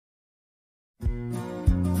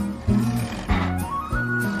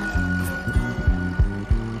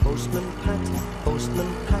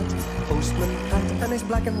Pat, and his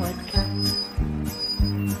black and white cat.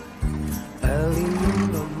 Early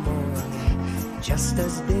in the morning, just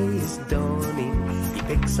as day is dawning, he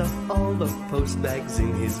picks up all the post bags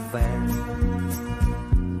in his van.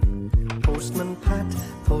 Postman Pat,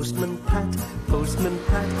 Postman Pat, Postman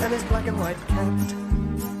Pat, and his black and white cat.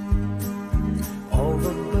 All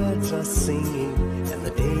the birds are singing, and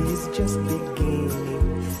the day is just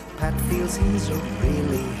beginning. Pat feels he's a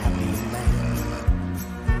really happy man.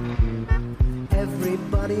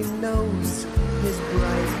 Everybody knows his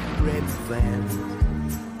bright red van.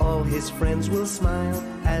 All his friends will smile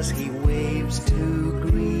as he waves to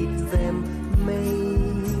greet them.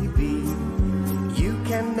 Maybe you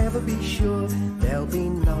can never be sure. There'll be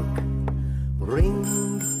knock, ring,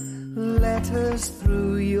 letters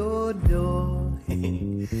through your door.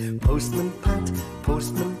 Postman Pat,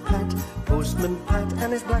 Postman Pat, Postman Pat,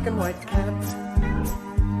 and his black and white cat.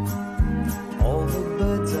 All the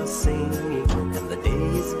birds are singing, and the day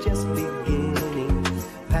is just beginning.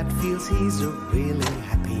 Pat feels he's a really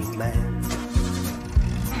happy man.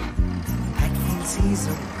 Pat feels he's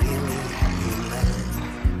a really happy man.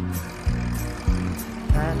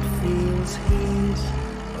 Pat feels he's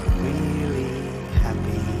a really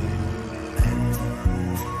happy man.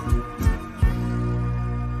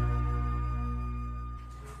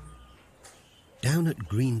 Down at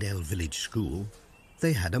Greendale Village School,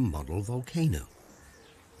 they had a model volcano.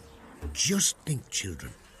 "Just think,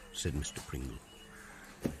 children," said Mr. Pringle,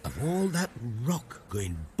 "of all that rock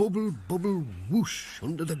going bubble, bubble, whoosh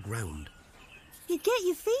under the ground." "You'd get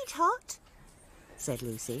your feet hot," said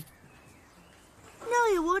Lucy. "No,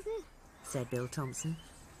 you wouldn't," said Bill Thompson.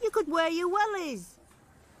 "You could wear your wellies."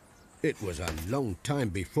 "It was a long time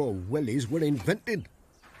before wellies were invented,"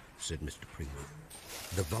 said Mr. Pringle.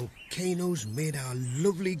 "The volcanoes made our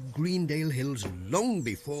lovely Greendale Hills long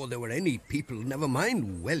before there were any people, never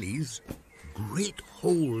mind wellies. Great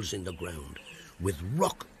holes in the ground, with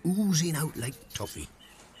rock oozing out like toffee."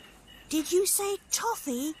 "Did you say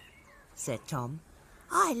toffee?" said Tom.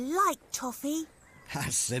 "I like toffee." "I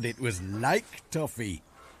said it was like toffee,"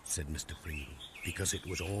 said Mr. Pringle, "because it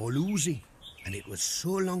was all oozy, and it was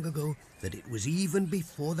so long ago that it was even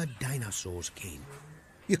before the dinosaurs came.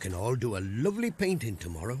 You can all do a lovely painting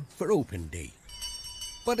tomorrow for open day.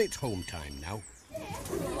 But it's home time now."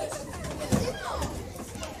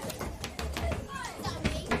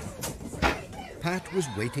 Pat was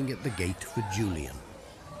waiting at the gate for Julian.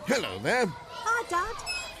 "Hello there." "Hi, Dad."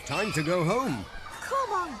 "Time to go home."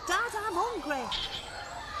 "Come on, Dad, I'm hungry."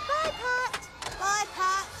 "Bye, Pat." "Bye,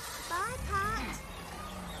 Pat." "Bye, Pat."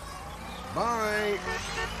 Bye.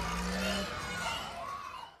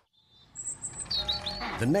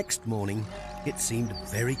 The next morning, it seemed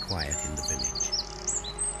very quiet in the village.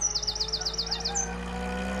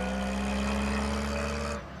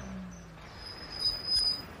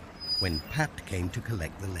 When Pat came to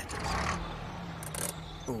collect the letters.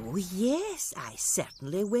 "Oh, yes, I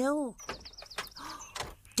certainly will.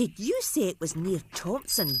 Did you say it was near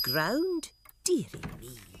Thompson Ground? Dearie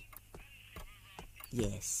me."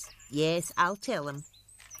 Yes, I'll tell him.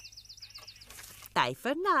 Bye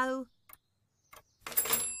for now."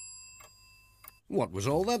 What was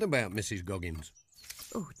all that about, Mrs. Goggins?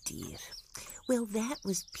 "Oh, dear. Well, that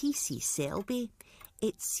was P.C. Selby.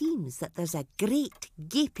 It seems that there's a great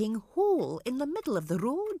gaping hole in the middle of the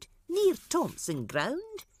road near Thompson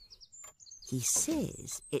Ground. He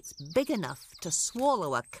says it's big enough to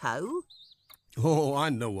swallow a cow." Oh, I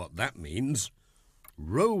know what that means.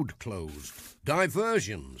 Road closed,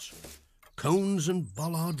 diversions, cones and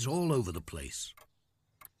bollards all over the place.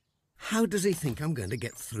 How does he think I'm going to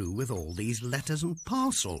get through with all these letters and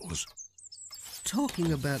parcels?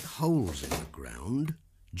 Talking about holes in the ground,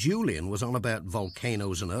 Julian was on about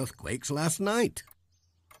volcanoes and earthquakes last night.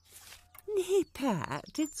 "Nay,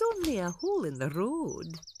 Pat, it's only a hole in the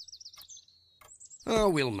road." Oh,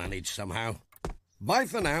 we'll manage somehow. Bye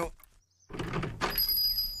for now.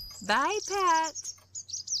 Bye, Pat.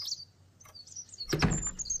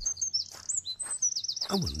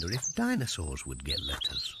 I wonder if dinosaurs would get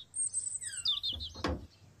letters.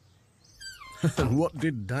 And what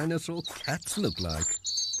did dinosaur cats look like?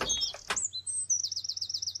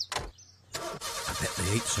 I bet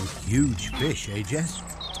they ate some huge fish, eh, Jess?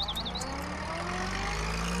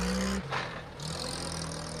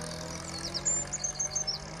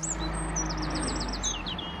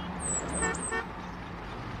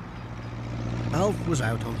 Alf was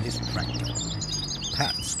out on his tractor.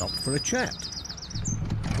 Pat stopped for a chat.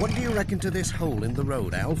 What do you reckon to this hole in the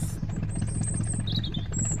road, Alf?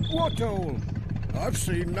 What hole? I've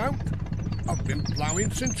seen nought. I've been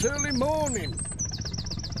ploughing since early morning.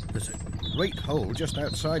 There's a great hole just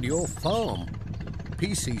outside your farm.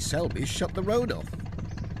 PC Selby shut the road off.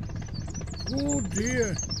 Oh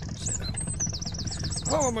dear, said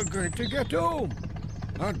Al. How am I going to get home?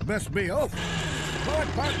 I'd best be off. Bye,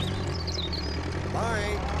 Pat.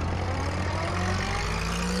 Bye.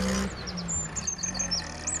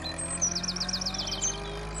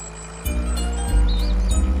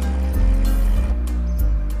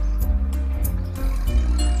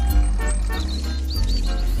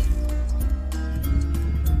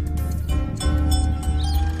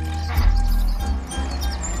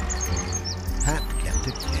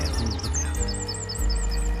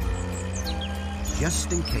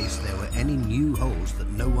 Just in case there were any new holes that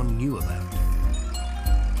no one knew about.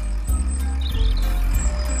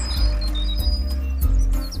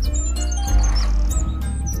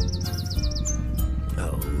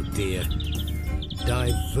 Oh dear.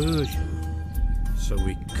 Diversion. So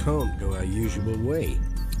we can't go our usual way.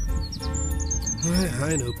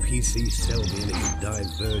 I know PC Selby and his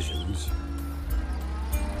diversions.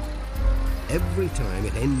 Every time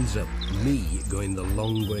it ends up me going the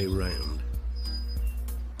long way round.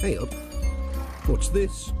 Hey up, what's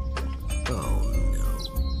this? Oh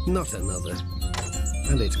no, not another.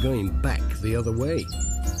 And it's going back the other way.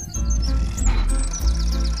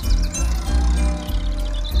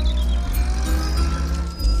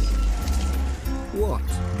 What,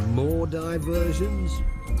 more diversions?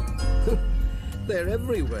 They're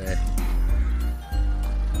everywhere.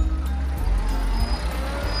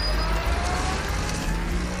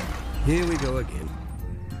 Here we go again.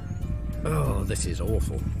 Oh, this is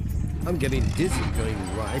awful. I'm getting dizzy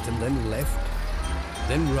going right and then left,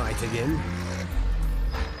 then right again.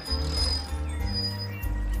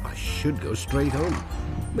 I should go straight home.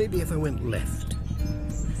 Maybe if I went left.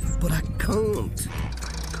 But I can't.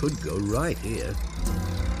 I could go right here.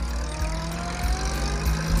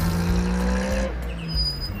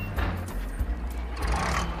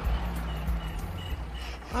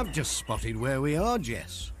 I've just spotted where we are,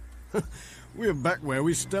 Jess. We're back where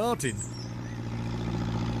we started.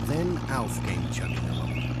 Then Alf came chugging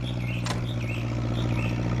along.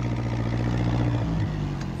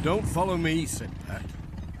 Don't follow me, said Pat.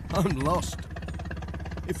 I'm lost.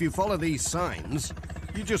 If you follow these signs,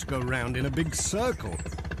 you just go round in a big circle.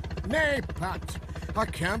 Nay, Pat, I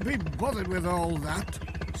can't be bothered with all that,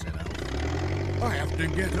 said Alf. I have to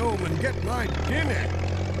get home and get my dinner.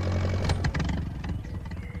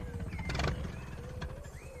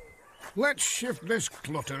 Let's shift this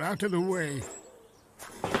clutter out of the way.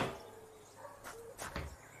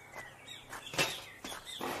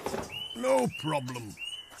 No problem.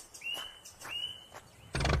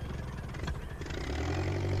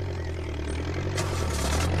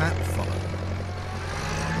 Pat followed.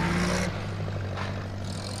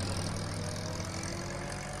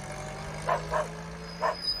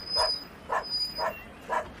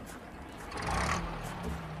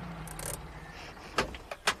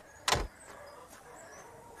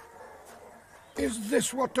 Is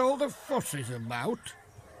this what all the fuss is about?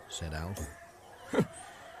 Said Alf.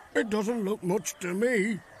 It doesn't look much to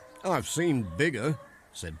me. I've seen bigger,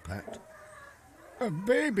 said Pat. A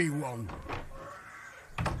baby one.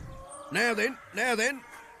 Now then,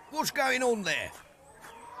 what's going on there?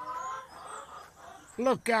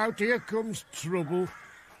 Look out, here comes trouble.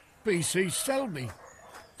 PC Selby.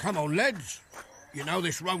 Come on, lads. You know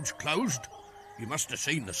this road's closed. You must have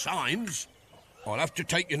seen the signs. I'll have to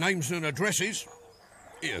take your names and addresses.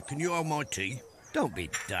 Here, can you hold my tea? Don't be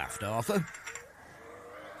daft, Arthur.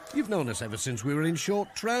 You've known us ever since we were in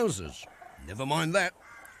short trousers. Never mind that.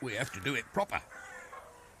 We have to do it proper.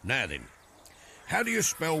 Now then, how do you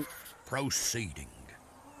spell proceeding?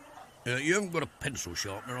 You haven't got a pencil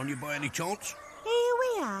sharpener on you by any chance? Here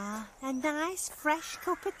we are, a nice fresh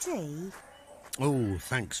cup of tea. Oh,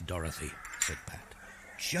 thanks, Dorothy, said Pat.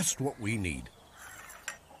 Just what we need.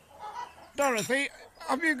 Dorothy,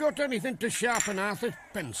 have you got anything to sharpen Arthur's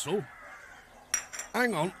pencil?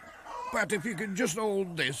 Hang on. Pat, if you could just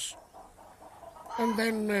hold this. And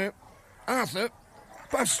then, Arthur,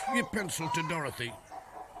 pass your pencil to Dorothy.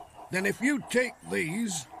 Then if you take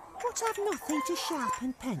these... But I've nothing to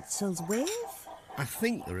sharpen pencils with. I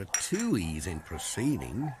think there are two E's in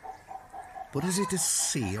proceeding. But is it a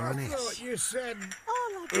C or an I S? thought you said...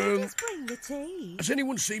 All I did is bring the tea. Has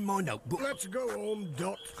anyone seen my notebook? Let's go home,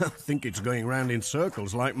 Dot. I think it's going round in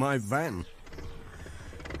circles like my van.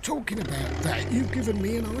 Talking about that, you've given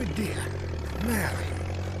me an idea. Now,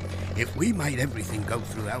 if we made everything go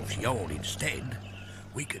through Alf's yard instead,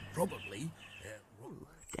 we could probably...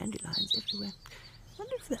 Dandelions everywhere.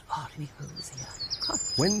 Wonder if there are any holes here.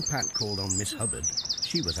 When Pat called on Miss Hubbard,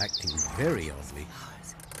 she was acting very oddly.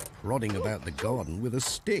 prodding about the garden with a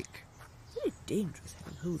stick. Very dangerous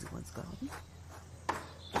having holes in one's garden.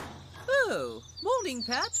 Oh, morning,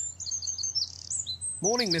 Pat.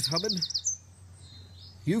 Morning, Miss Hubbard.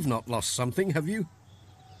 You've not lost something, have you?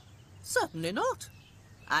 Certainly not.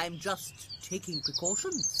 I'm just taking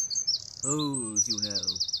precautions. Holes, you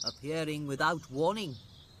know, appearing without warning.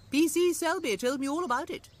 P.C. Selby told me all about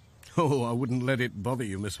it. Oh, I wouldn't let it bother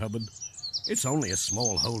you, Miss Hubbard. It's only a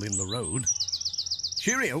small hole in the road.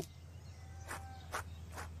 Cheerio.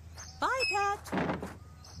 Bye, Pat.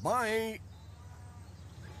 Bye.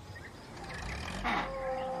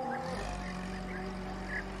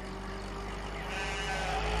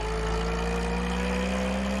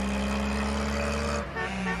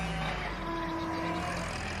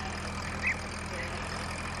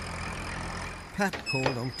 Pat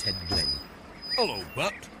called on Ted Glenn. Hello,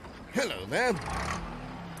 Pat. Hello there.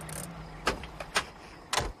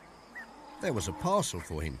 There was a parcel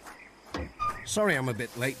for him. Sorry I'm a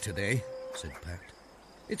bit late today, said Pat.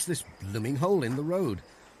 It's this blooming hole in the road.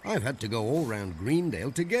 I've had to go all round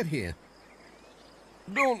Greendale to get here.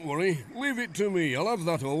 Don't worry. Leave it to me. I'll have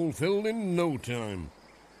that hole filled in no time.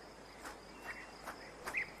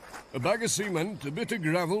 A bag of cement, a bit of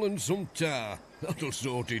gravel and some tar. That'll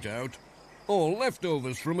sort it out. All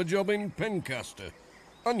leftovers from a job in Pencaster.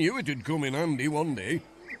 I knew it'd come in handy one day.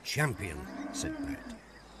 Champion, said Pat.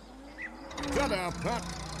 Ta-da, Pat.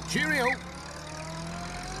 Cheerio.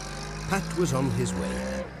 Pat was on his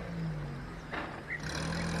way.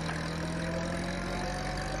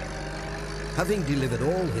 Having delivered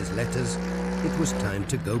all his letters, it was time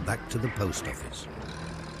to go back to the post office.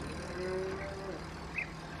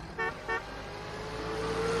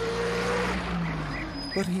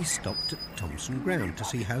 But he stopped at Thompson Ground to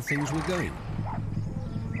see how things were going.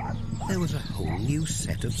 There was a whole new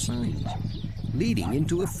set of signs leading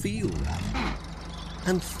into a field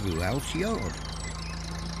and through Alf's yard,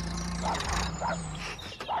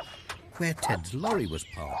 where Ted's lorry was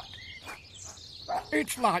parked.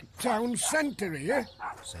 It's like town centre here,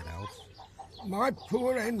 Said Alf. My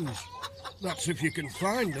poor hens. That's if you can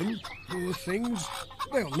find them. Poor things.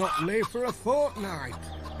 They'll not lay for a fortnight.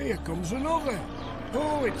 Here comes another.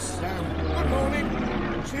 Oh, it's Sam. Good morning.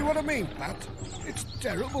 See what I mean, Pat? It's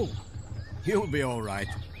terrible. You'll be all right,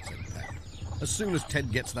 said Pat, as soon as Ted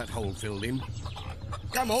gets that hole filled in.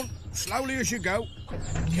 Come on, slowly as you go.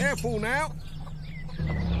 Careful now.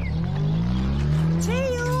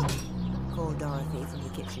 Tea up, called Dorothy from the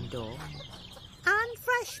kitchen door. And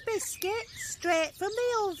fresh biscuits straight from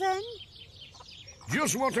the oven.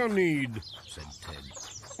 Just what I need, Said Ted.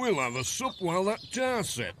 We'll have a sup while that tar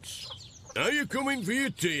sets. Are you coming for your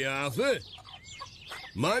tea, Arthur?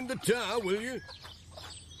 Mind the tar, will you?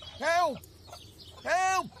 Help!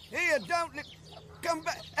 Help! Here, don't let... Come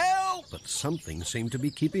back! Help! But something seemed to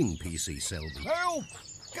be keeping P.C. Selby. Help!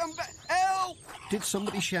 Come back! Help! Did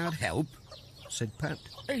somebody shout help? Said Pat.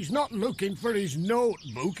 He's not looking for his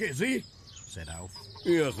notebook, is he? Said Alf.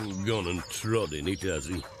 He hasn't gone and trod in it, has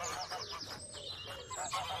he?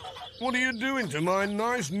 What are you doing to my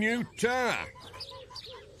nice new tar?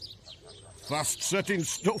 Fast-setting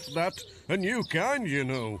stuff, that. A new kind, you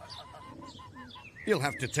know. You'll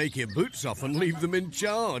have to take your boots off and leave them in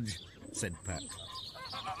charge, said Pat.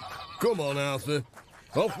 Come on, Arthur.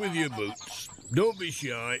 Off with your boots. Don't be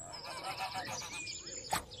shy.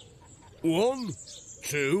 1,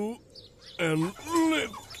 2, and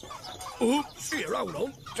lift. Oops, here, hold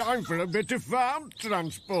on. Time for a bit of farm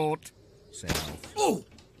transport. Said Alf. Oh!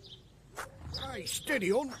 Hey,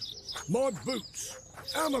 steady on. My boots.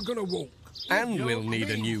 How am I going to walk? And we'll need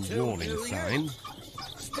a new warning sign.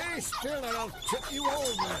 Stay still or I'll tip you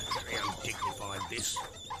over. Very undignified, this.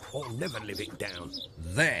 I'll never live it down.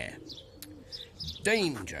 There.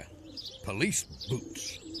 Danger. Police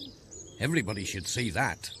boots. Everybody should see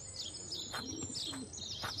that.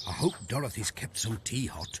 I hope Dorothy's kept some tea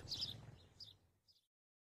hot.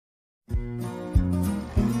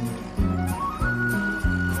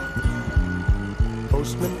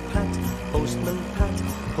 Postman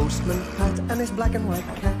Pat, and his black and white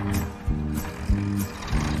cat